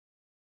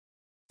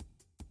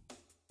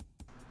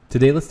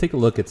Today let's take a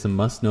look at some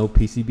must-know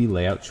PCB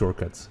layout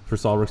shortcuts for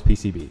SOLIDWORKS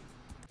PCB.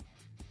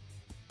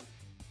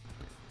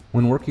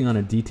 When working on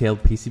a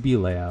detailed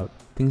PCB layout,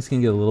 things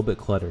can get a little bit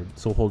cluttered,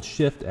 so hold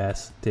Shift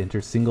S to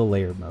enter single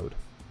layer mode.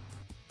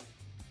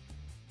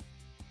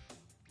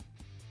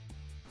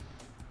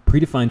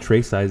 Predefined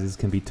tray sizes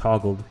can be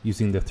toggled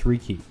using the 3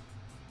 key.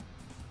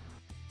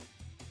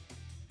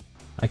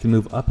 I can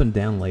move up and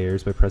down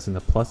layers by pressing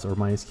the plus or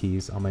minus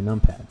keys on my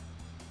numpad.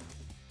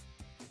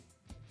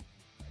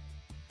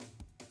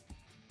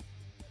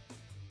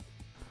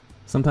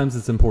 Sometimes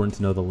it's important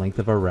to know the length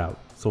of our route,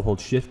 so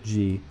hold Shift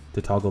G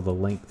to toggle the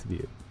length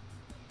view.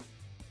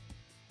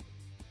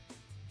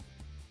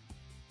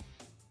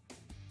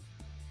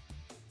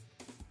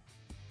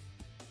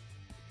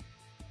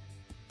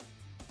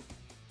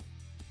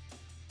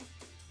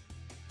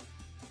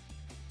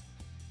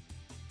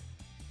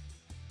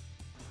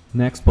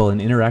 Next, while in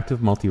interactive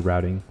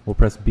multi-routing, we'll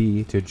press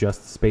B to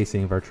adjust the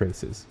spacing of our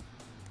traces.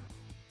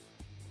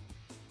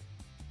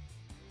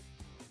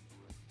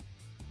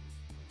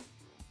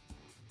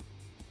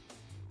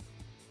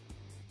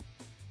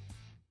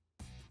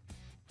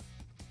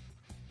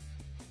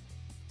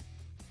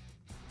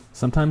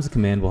 Sometimes a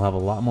command will have a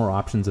lot more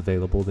options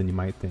available than you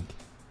might think.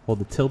 Hold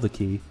the tilde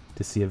key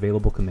to see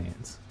available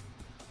commands.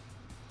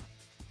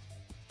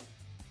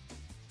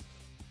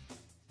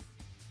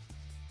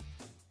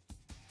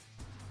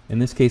 In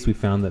this case, we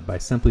found that by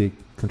simply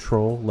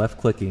Control left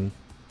clicking,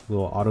 we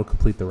will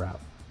auto-complete the route.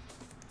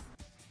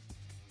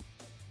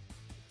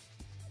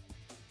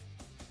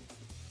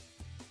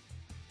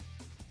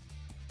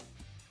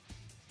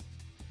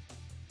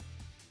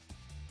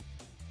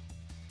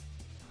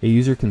 A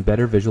user can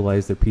better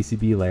visualize their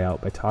PCB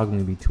layout by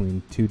toggling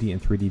between 2D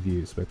and 3D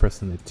views by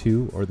pressing the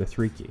 2 or the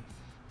 3 key.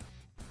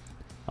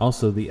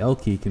 Also, the L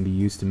key can be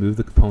used to move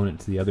the component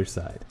to the other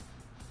side.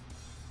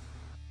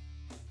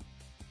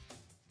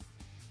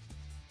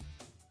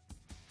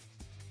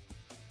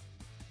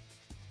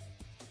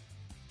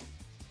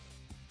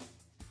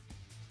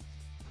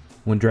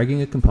 When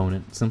dragging a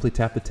component, simply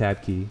tap the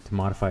Tab key to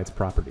modify its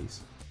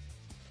properties.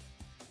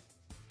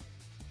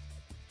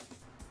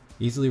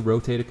 Easily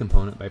rotate a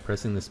component by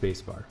pressing the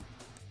spacebar.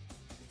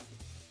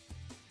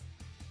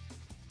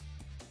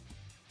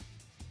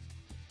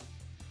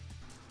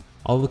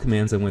 All the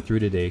commands I went through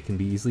today can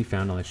be easily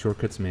found on the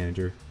Shortcuts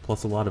Manager,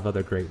 plus a lot of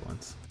other great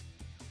ones.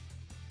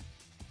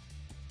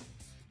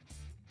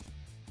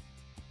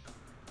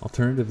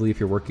 Alternatively, if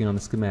you're working on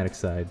the schematic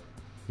side,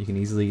 you can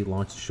easily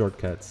launch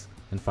Shortcuts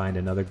and find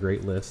another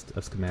great list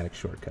of schematic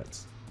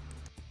shortcuts.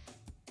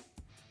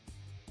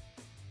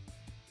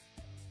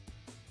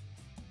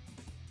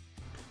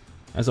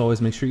 As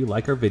always, make sure you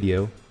like our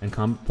video and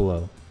comment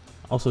below.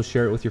 Also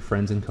share it with your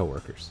friends and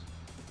coworkers.